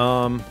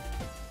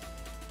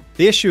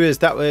 The issue is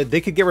that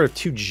they could get rid of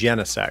 2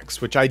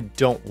 Genesects, which I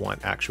don't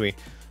want, actually.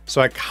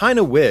 So I kind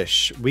of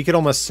wish we could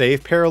almost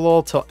save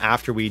Parallel till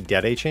after we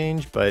Dede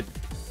change, but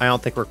I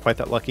don't think we're quite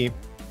that lucky.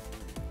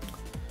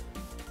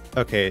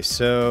 Okay,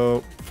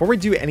 so before we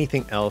do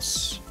anything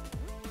else,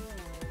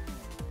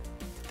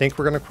 I think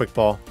we're going to Quick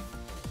Ball.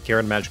 Get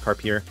rid of Magikarp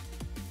here.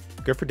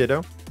 Go for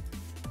Ditto.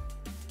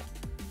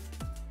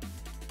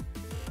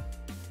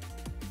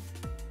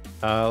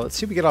 Let's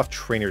see if we get off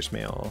Trainer's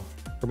Mail.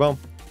 Or, well,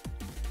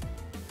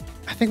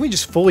 I think we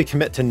just fully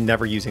commit to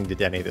never using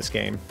Dedenne this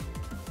game.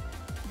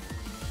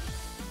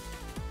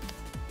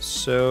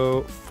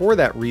 So, for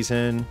that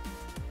reason,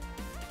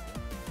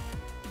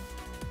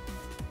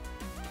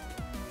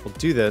 we'll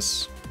do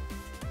this.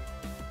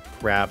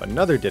 Grab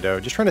another Ditto,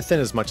 just trying to thin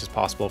as much as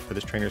possible for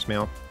this Trainer's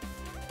Mail.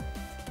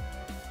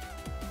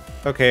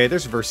 Okay,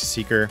 there's Versus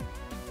Seeker.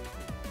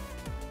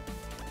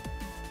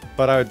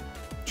 But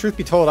truth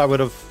be told, I would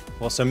have...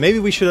 Well, so maybe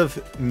we should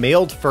have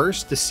mailed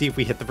first to see if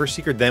we hit the Versus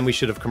Seeker, then we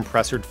should have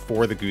compressored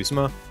for the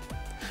Guzma.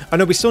 Oh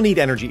no, we still need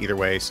energy either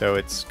way, so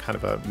it's kind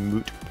of a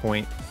moot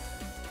point.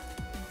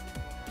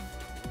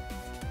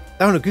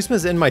 Oh no,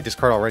 Guzma's in my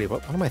discard already.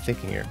 What am I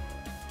thinking here?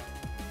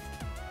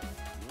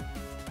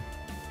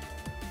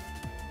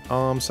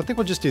 So I think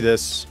we'll just do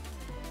this.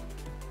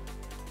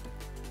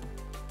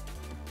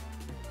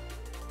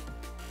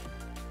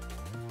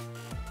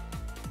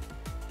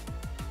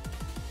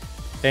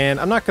 And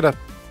I'm not going to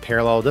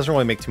parallel. It doesn't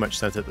really make too much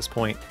sense at this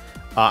point.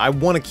 I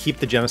want to keep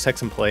the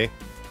Genesects in play.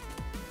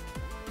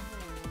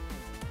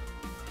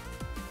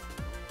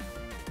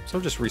 So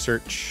I'll just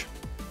research.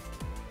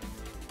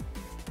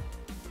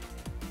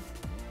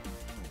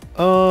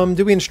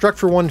 Do we instruct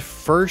for one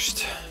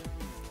first?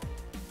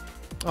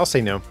 I'll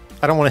say no.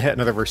 I don't want to hit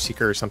another Verse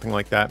Seeker or something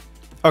like that.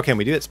 Okay,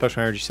 we do it.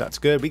 Special energy, so that's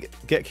good. We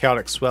get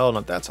Chaotic Swell,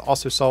 and that's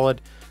also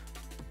solid.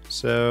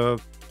 So...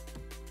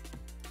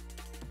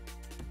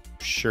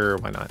 sure,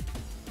 why not?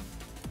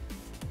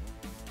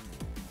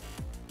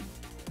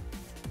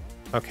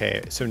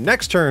 Okay, so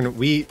next turn,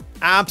 we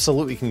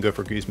absolutely can go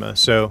for Guzma.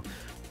 So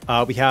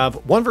we have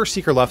one Verse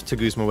Seeker left to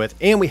Guzma with,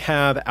 and we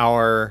have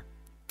our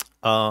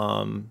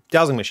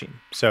Dowsing Machine.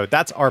 So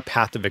that's our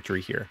path to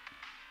victory here.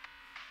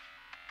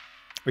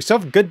 We still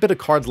have a good bit of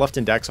cards left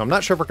in deck, so I'm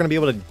not sure if we're going to be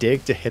able to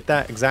dig to hit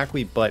that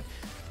exactly, but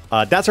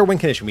that's our win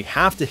condition. We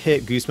have to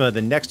hit Guzma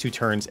the next 2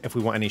 turns if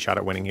we want any shot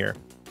at winning here.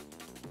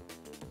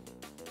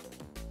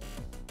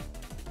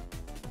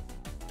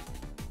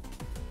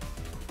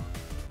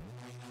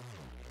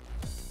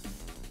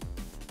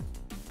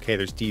 Okay,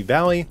 there's D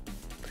Valley.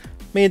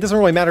 I mean, it doesn't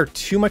really matter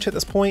too much at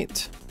this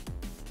point.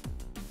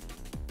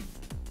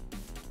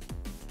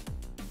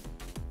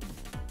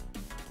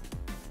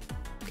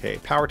 Okay,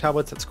 Power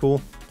Tablets, that's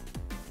cool.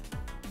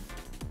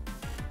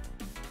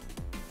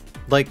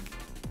 Like,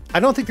 I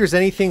don't think there's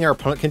anything our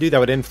opponent can do that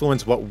would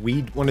influence what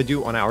we want to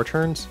do on our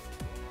turns.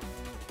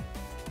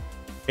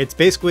 It's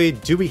basically,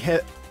 do we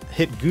hit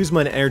Guzma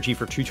and energy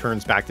for 2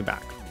 turns back to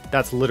back?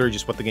 That's literally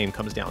just what the game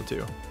comes down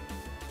to.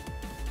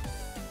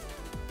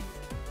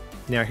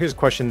 Now, here's a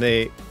question.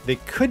 They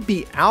could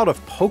be out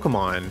of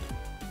Pokemon.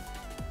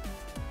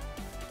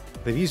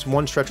 They've used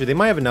one Stretcher. They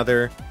might have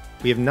another.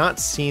 We have not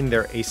seen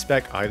their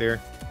A-Spec either.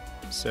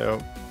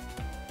 So,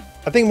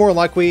 I think more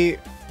likely,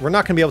 we're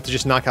not going to be able to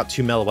just knock out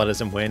 2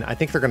 Meloettas and win. I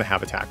think they're going to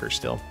have attackers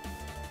still.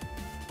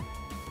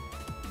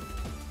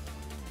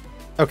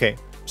 Okay,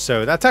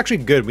 so that's actually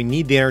good. We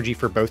need the energy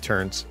for both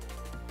turns.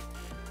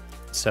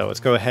 So, let's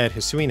go ahead.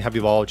 Hisuian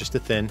Heavy Ball just to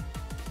thin.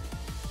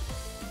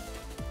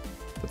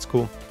 That's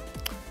cool.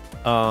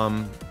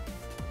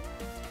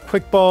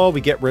 Quick Ball, we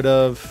get rid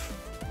of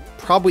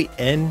probably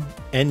N.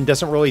 N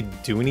doesn't really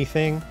do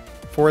anything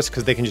for us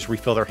because they can just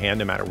refill their hand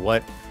no matter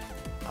what.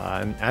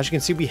 And as you can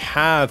see, we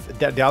have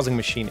that Dowsing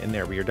Machine in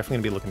there. We are definitely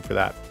going to be looking for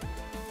that.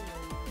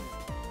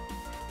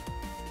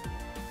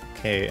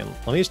 Okay, and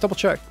let me just double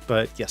check.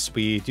 But yes,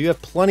 we do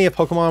have plenty of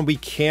Pokemon. We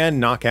can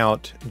knock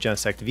out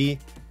Genesect V.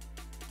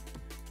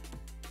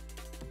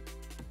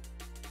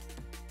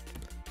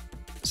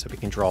 So we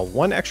can draw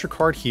 1 extra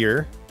card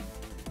here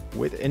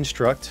with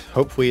Instruct.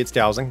 Hopefully it's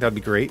Dowsing. That'd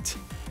be great.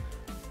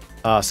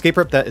 Escape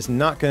Rip, that is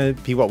not going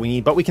to be what we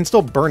need, but we can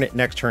still burn it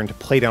next turn to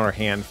play down our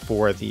hand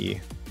for the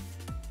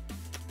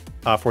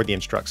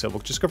Instruct. So we'll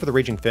just go for the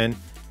Raging Fin.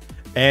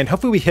 And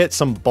hopefully we hit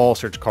some Ball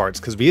Search cards,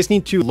 because we just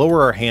need to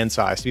lower our hand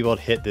size to be able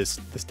to hit this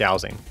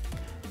Dowsing.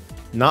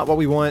 Not what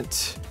we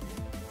want.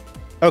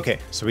 Okay,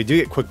 so we do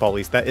get Quick Ball at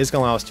least. That is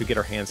going to allow us to get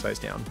our hand size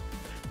down.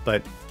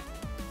 But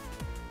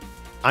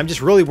I'm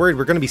just really worried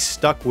we're going to be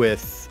stuck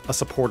with a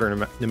supporter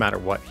no matter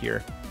what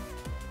here.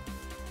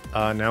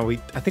 Now I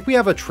think we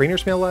have a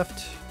Trainer's Mail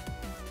left.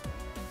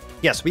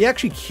 Yes, we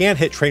actually can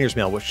hit Trainer's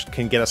Mail, which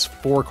can get us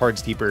 4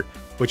 cards deeper,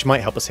 which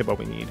might help us hit what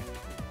we need.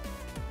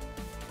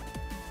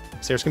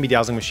 So there's going to be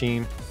Dowsing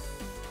Machine.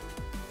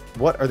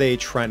 What are they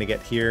trying to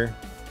get here?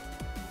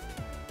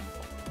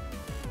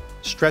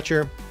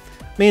 Stretcher.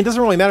 I mean, it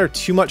doesn't really matter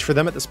too much for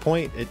them at this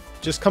point. It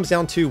just comes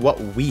down to what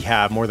we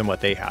have more than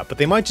what they have. But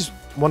they might just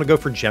want to go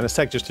for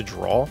Genesect just to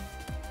draw.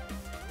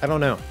 I don't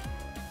know.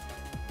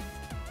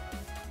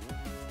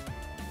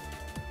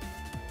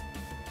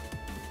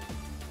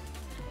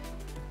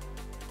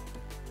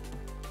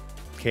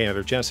 Okay,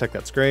 another Genesect,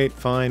 that's great,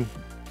 fine.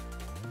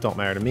 Don't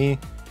matter to me.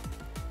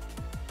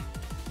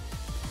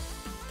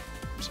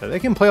 So they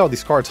can play all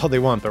these cards all they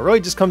want, but it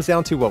really just comes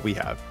down to what we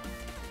have.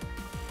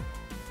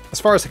 As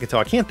far as I can tell,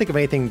 I can't think of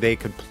anything they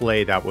could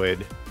play that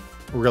would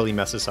really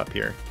mess us up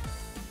here.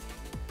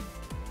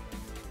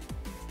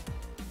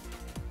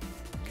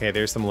 Okay,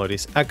 there's the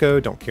Melodious Echo.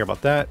 Don't care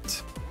about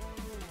that.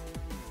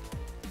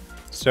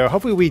 So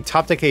hopefully we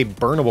top deck a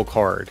burnable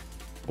card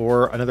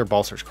or another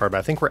ball search card, but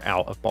I think we're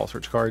out of ball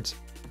search cards.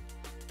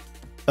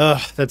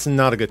 Ugh, that's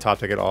not a good top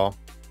deck at all.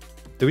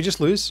 Did we just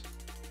lose?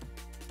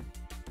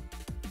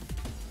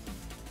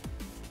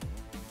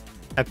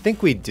 I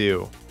think we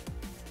do,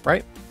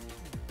 right?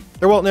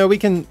 Or, well, no, we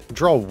can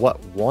draw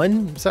what,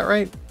 1? Is that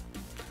right?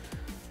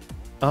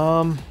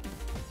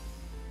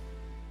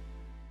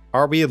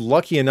 Are we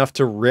lucky enough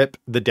to rip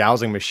the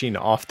dowsing machine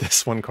off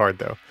this one card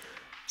though?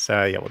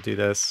 So yeah, we'll do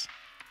this.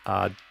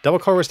 Double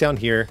colorless down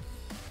here.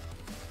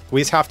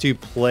 We just have to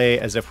play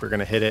as if we're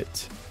gonna hit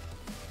it.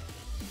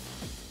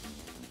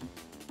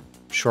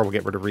 Sure, we'll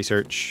get rid of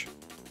research.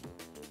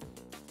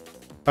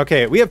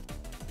 Okay, we have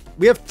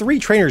 3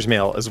 Trainer's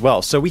Mail as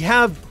well. So we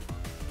have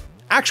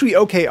actually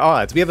okay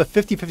odds. We have a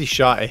 50-50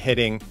 shot at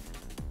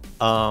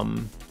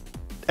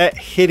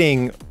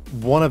hitting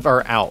one of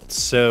our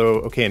outs.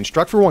 So, okay,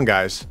 instruct for 1,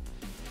 guys.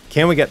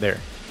 Can we get there?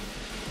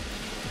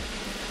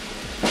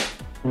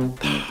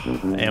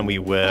 And we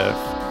whiff.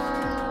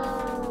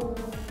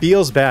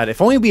 Feels bad.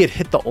 If only we had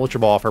hit the Ultra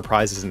Ball off our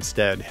prizes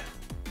instead.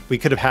 We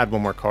could have had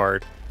 1 more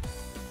card.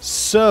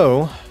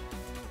 So,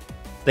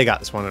 they got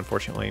this one,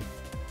 unfortunately.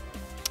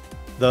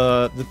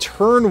 The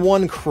turn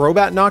 1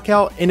 Crobat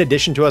knockout, in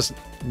addition to us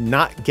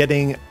not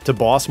getting to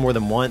boss more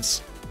than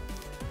once,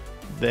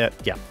 we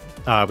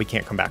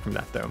can't come back from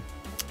that though.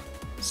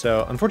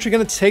 So unfortunately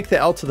going to take the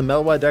L to the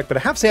Meloetta deck, but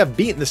I have to say I've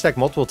beaten this deck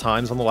multiple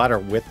times on the ladder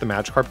with the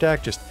Magikarp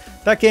deck. Just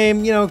that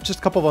game, you know, just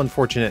a couple of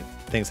unfortunate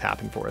things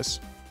happened for us.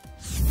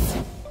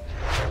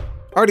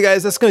 Alrighty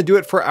guys, that's going to do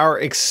it for our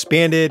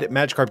expanded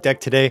Magikarp deck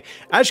today.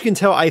 As you can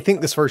tell, I think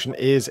this version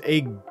is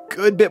a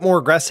good bit more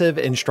aggressive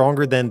and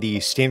stronger than the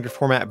standard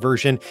format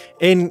version,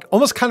 and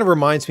almost kind of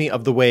reminds me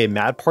of the way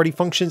Mad Party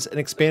functions in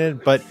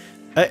expanded, but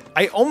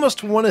I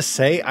almost want to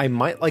say I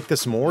might like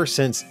this more,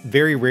 since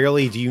very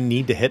rarely do you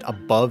need to hit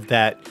above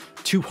that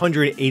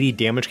 280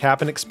 damage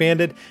cap in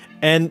expanded.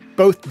 And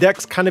both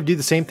decks kind of do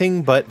the same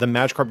thing, but the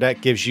Magikarp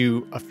deck gives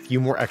you a few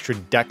more extra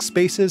deck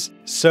spaces.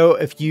 So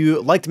if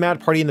you liked Mad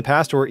Party in the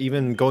past, or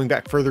even going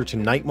back further to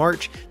Night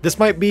March, this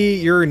might be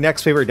your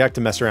next favorite deck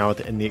to mess around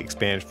with in the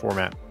expanded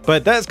format.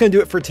 But that's going to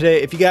do it for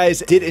today. If you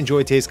guys did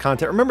enjoy today's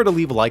content, remember to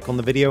leave a like on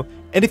the video.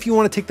 And if you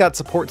want to take that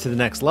support to the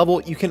next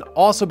level, you can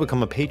also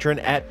become a patron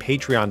at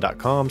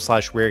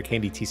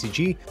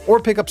patreon.com/rarecandytcg, or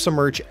pick up some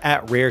merch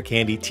at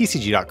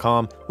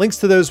rarecandytcg.com. Links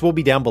to those will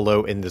be down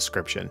below in the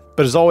description.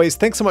 But as always,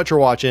 thanks so much for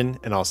watching,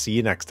 and I'll see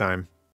you next time.